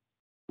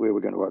 where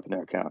we're going to open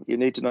our account? You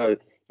need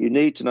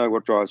to know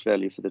what drives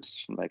value for the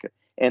decision maker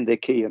and their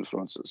key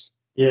influences.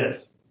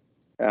 Yes.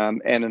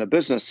 And in a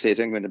business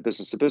setting, when a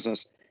business to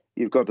business,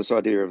 you've got this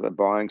idea of a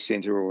buying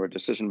center or a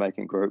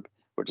decision-making group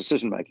or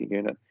decision-making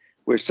unit,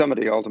 where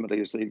somebody ultimately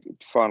is the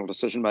final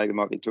decision maker.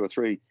 Might be 2 or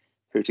 3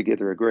 who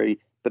together agree,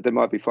 but there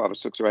might be 5 or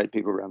 6 or 8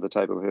 people around the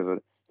table who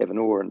have an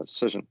oar in the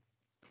decision.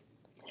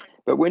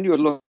 But when you're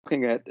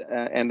looking at,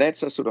 and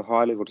that's a sort of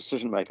high-level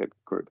decision-maker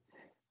group,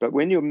 but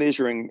when you're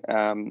measuring,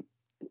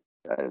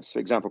 for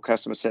example,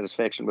 customer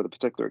satisfaction with a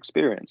particular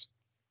experience,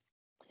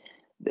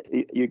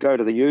 you go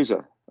to the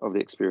user of the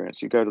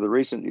experience, you go to the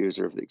recent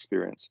user of the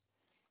experience.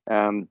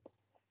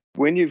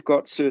 When you've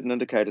got certain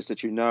indicators that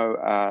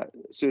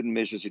certain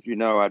measures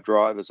that are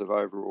drivers of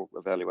overall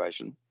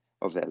evaluation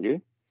of value,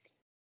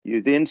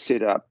 you then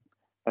set up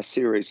a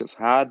series of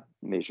hard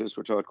measures,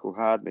 which I would call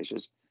hard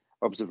measures,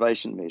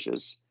 observation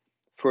measures.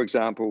 For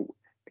example,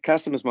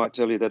 customers might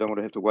tell you they don't want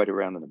to have to wait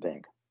around in a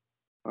bank,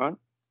 right?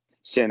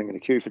 Standing in a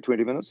queue for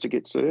 20 minutes to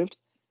get served.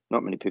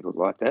 Not many people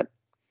like that.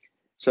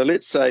 So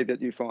let's say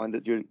that you find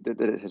that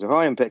it has a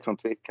high impact on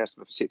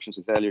customer perceptions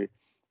of value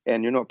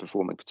and you're not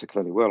performing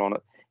particularly well on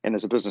it, and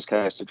there's a business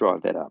case to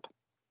drive that up,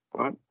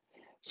 right?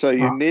 So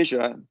you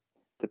measure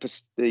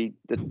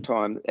the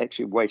time,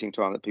 actually waiting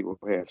time that people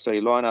have. So you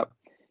line up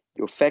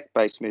your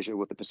fact-based measure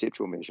with the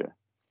perceptual measure.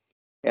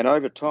 And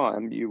over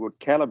time, you would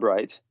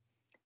calibrate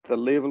the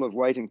level of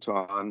waiting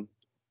time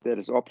that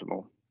is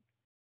optimal.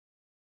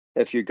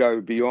 If you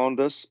go beyond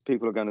this,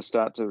 people are going to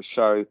start to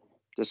show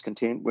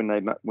discontent when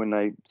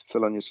they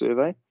fill in your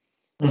survey.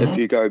 Mm-hmm. If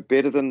you go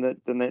better than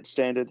that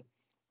standard,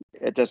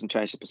 it doesn't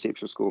change the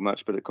perceptual score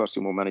much, but it costs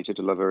you more money to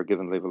deliver a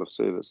given level of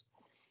service.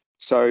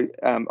 So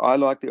I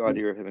like the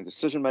idea of having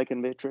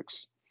decision-making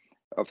metrics,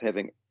 of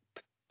having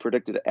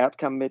predicted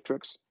outcome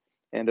metrics,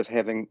 and of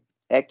having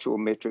actual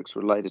metrics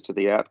related to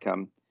the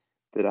outcome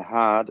that are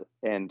hard,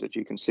 and that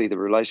you can see the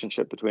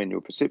relationship between your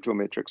perceptual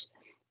metrics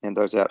and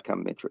those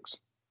outcome metrics.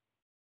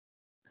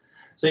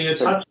 So you're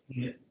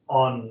touching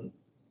on,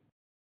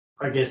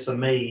 I guess for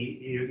me,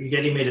 you're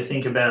getting me to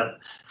think about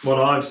what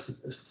I've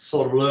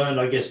sort of learned,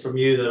 I guess, from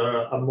you that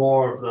are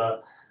more of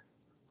the,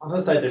 I was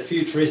going to say the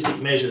futuristic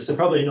measures. They're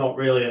probably not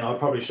really, and I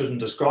probably shouldn't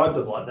describe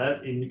them like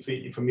that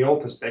from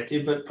your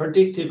perspective, but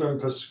predictive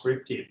and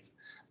prescriptive.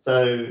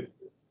 So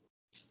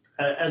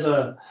is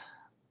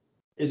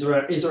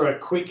there a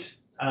quick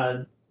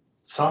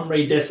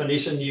summary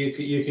definition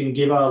you can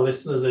give our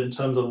listeners in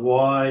terms of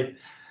why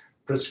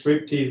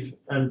prescriptive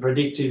and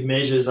predictive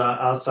measures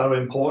are so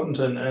important,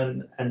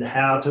 and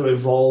how to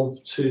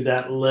evolve to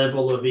that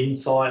level of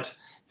insight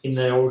in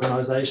their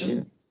organisation?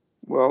 Yeah.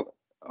 Well,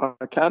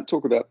 I can't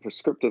talk about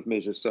prescriptive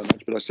measures so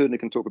much, but I certainly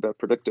can talk about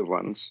predictive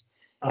ones.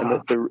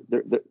 And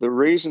the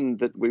reason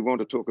that we want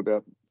to talk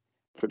about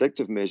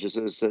predictive measures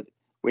is that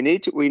we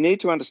need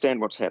to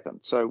understand what's happened.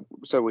 So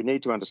we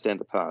need to understand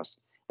the past,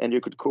 and you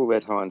could call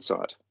that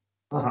hindsight.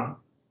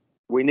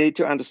 We need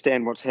to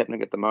understand what's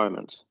happening at the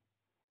moment,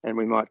 and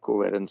we might call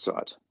that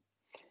insight.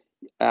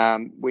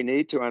 We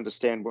need to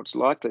understand what's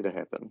likely to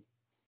happen,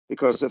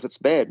 because if it's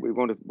bad, we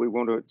want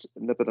to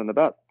nip it in the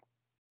bud.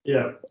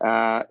 Yeah.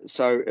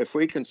 So if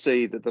we can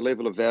see that the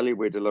level of value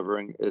we're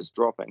delivering is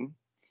dropping,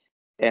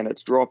 and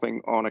it's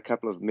dropping on a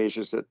couple of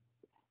measures that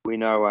we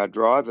know are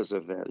drivers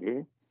of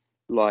value,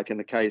 like in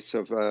the case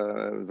of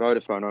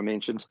Vodafone I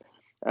mentioned,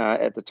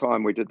 at the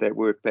time we did that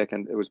work back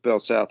in, it was Bell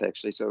South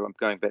actually, so I'm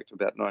going back to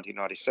about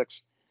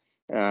 1996.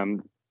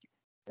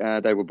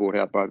 They were bought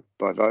out by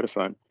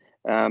Vodafone.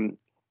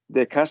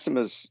 Their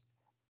customers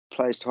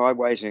placed high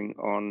weighting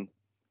on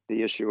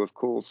the issue of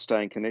calls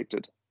staying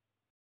connected.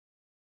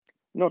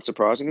 Not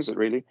surprising, is it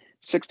really?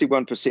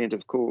 61%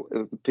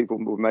 of people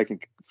were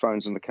making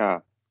phones in the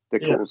car, their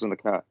calls in the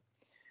car.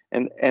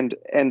 And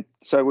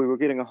so we were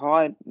getting a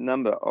high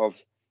number of,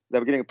 they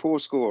were getting a poor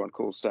score on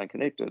calls staying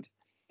connected.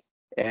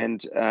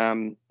 And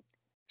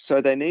so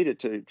they needed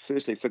to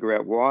firstly figure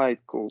out why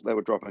they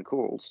were dropping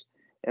calls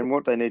and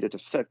what they needed to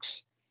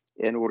fix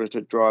in order to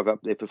drive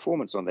up their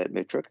performance on that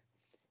metric.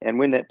 And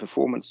when that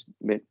performance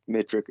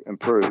metric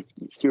improved,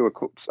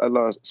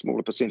 a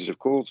smaller percentage of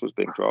calls was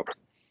being dropped,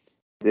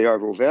 the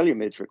overall value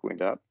metric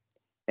went up,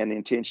 and the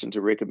intention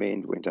to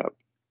recommend went up.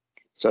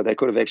 So they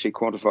could have actually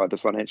quantified the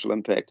financial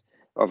impact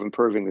of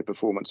improving the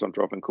performance on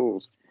dropping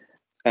calls.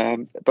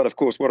 But of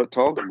course, what it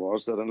told them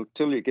was that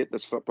until you get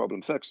this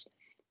problem fixed,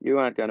 you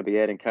aren't going to be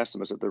adding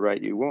customers at the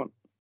rate you want.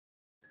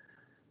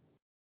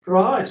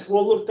 Right.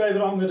 Well, look,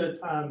 David, I'm going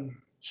to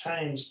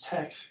change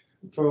tack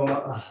for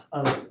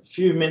a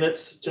few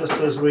minutes just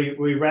as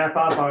we wrap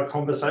up our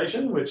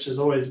conversation, which has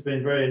always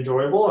been very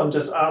enjoyable, and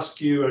just ask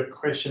you a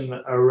question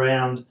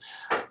around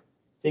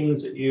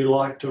things that you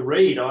like to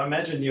read. I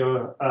imagine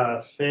you're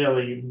a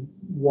fairly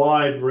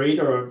wide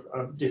reader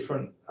of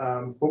different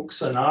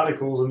books and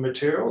articles and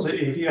materials.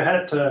 If you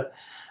had to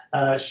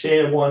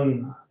share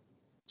one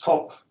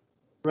top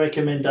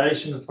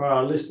recommendation for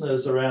our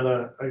listeners around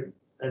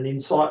an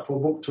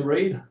insightful book to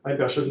read,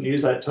 maybe I shouldn't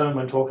use that term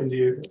when talking to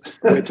you.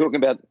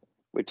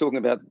 We're talking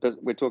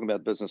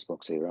about business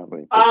books here, aren't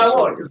we?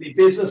 Well, it could be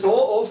business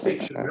or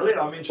fiction, really.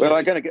 I'm interested. Well,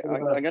 I'm going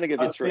to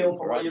give you three. Feel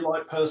for what you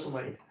like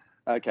personally.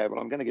 Okay, well,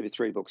 I'm going to give you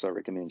 3 books I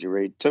recommend you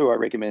read. 2 I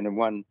recommend, and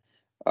 1,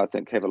 I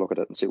think, have a look at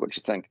it and see what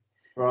you think.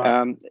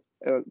 Right.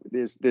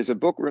 There's a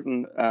book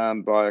written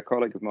by a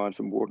colleague of mine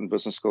from Wharton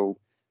Business School.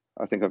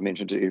 I think I've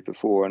mentioned to you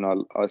before,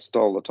 and I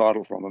stole the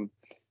title from him.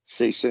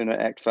 See Sooner,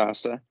 Act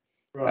Faster.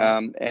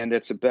 Right. And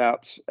it's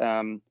about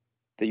the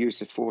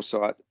use of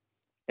foresight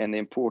and the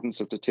importance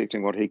of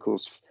detecting what he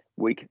calls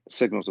weak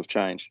signals of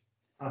change.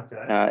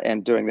 Okay.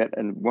 And doing that.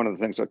 And one of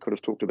the things I could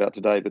have talked about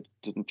today but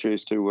didn't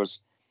choose to was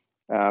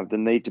the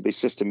need to be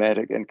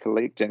systematic in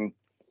collecting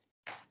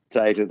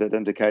data that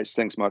indicates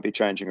things might be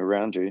changing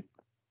around you.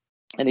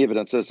 And the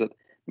evidence is that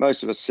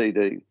most of us see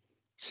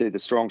the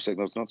strong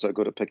signals, not so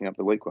good at picking up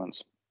the weak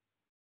ones.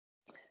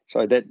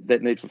 So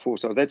that need for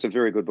foresight, that's a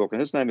very good book. And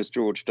his name is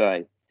George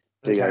Day,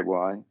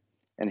 D-A-Y,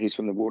 and he's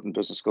from the Wharton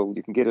Business School.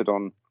 You can get it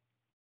on,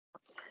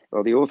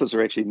 well, the authors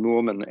are actually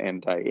Norman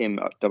and Day,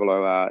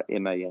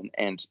 M-O-O-R-M-A-N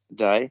and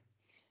Day,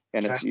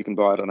 and Okay. you can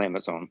buy it on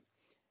Amazon.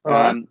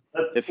 Right.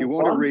 If you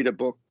want to read a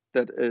book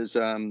that is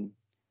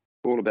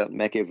all about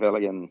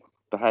Machiavellian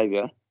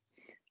behavior,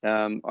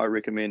 I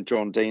recommend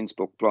John Dean's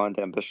book, Blind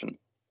Ambition.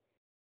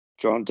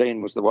 John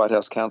Dean was the White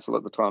House counsel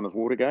at the time of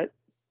Watergate.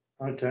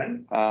 Okay.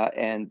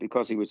 And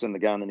because he was in the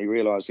gun and he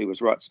realized he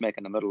was right smack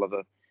in the middle of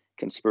a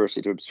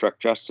conspiracy to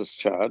obstruct justice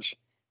charge,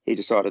 he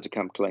decided to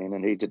come clean,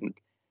 and he didn't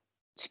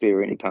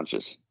spare any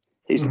punches.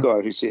 He's the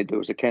guy who said there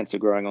was a cancer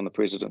growing on the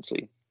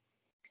presidency.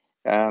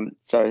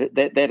 So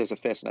that is a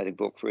fascinating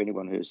book for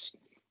anyone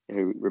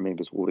who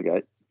remembers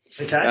Watergate.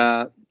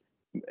 Okay.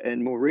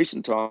 In more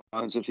recent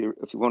times, if you're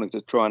wanting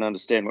to try and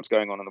understand what's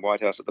going on in the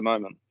White House at the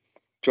moment,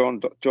 John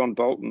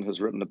Bolton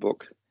has written a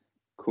book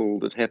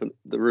called "It Happened."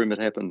 The room it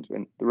happened,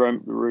 and the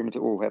room it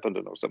all happened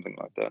in, or something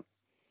like that.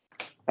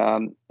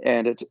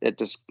 And it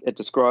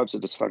describes a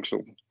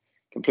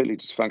completely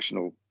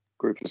dysfunctional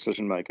group of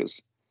decision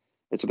makers.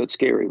 It's a bit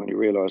scary when you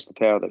realise the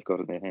power they've got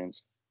in their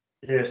hands.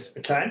 Yes.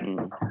 Okay.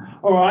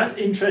 All right.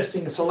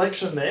 Interesting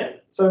selection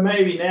there. So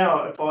maybe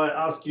now, if I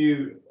ask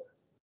you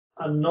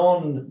a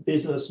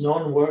non-business,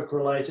 non-work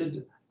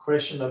related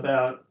question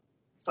about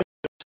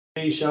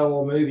TV show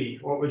or movie,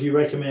 what would you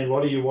recommend?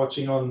 What are you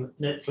watching on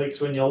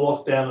Netflix when you're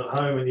locked down at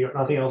home and you've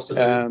got nothing else to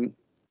do?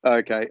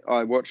 Okay,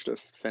 I watched a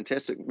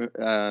fantastic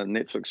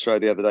Netflix show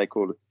the other day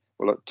called,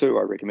 well, two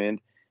I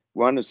recommend.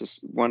 One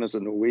is a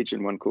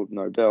Norwegian one called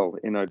Nobel,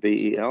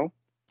 Nobel.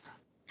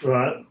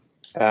 Right.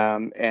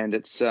 And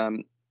it's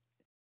a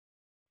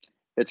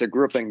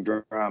gripping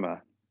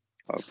drama,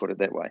 I'll put it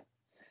that way.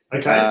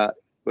 Okay.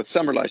 With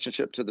some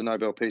relationship to the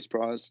Nobel Peace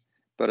Prize,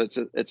 but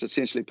it's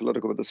essentially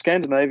political. But the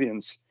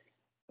Scandinavians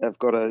have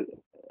got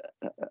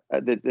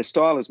their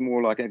style is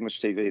more like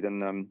English TV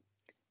than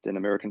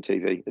American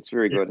TV. It's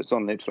very good. It's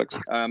on Netflix.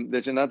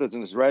 There's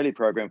an Israeli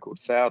program called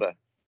Fauda,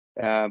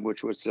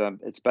 which was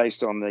it's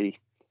based on the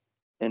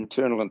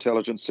Internal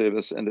Intelligence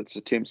Service and its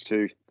attempts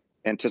to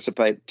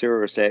anticipate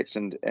terrorist acts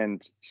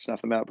and snuff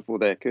them out before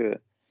they occur.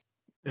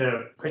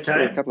 Yeah. Okay. There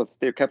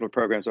are a couple of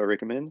programs I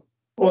recommend.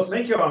 Well,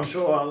 thank you. I'm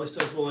sure our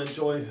listeners will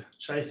enjoy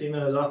chasing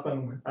those up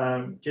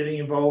and getting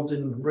involved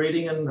in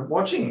reading and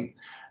watching.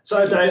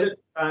 So, David,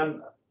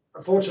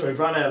 unfortunately, we've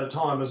run out of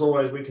time. As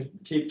always, we could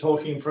keep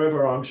talking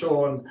forever, I'm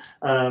sure,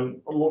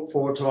 and look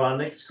forward to our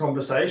next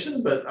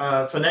conversation. But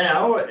for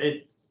now,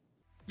 it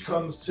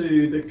comes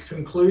to the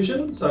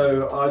conclusion.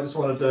 So I just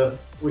wanted to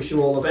wish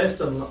you all the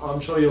best, and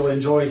I'm sure you'll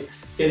enjoy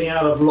getting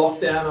out of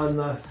lockdown in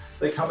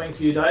the coming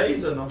few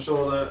days, and I'm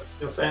sure that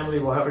your family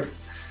will have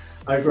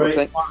a great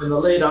time in the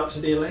lead up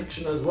to the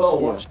election as well.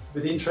 Watch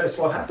with interest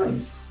what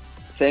happens.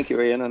 Thank you,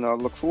 Ian, and I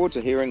look forward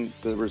to hearing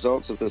the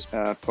results of this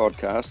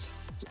podcast,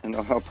 and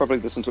I'll probably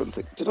listen to it and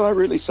think, did I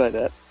really say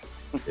that?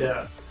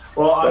 Yeah.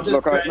 Well,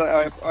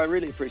 I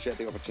really appreciate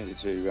the opportunity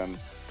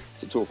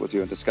to talk with you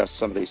and discuss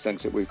some of these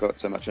things that we've got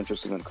so much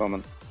interest in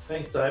common.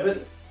 Thanks,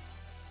 David.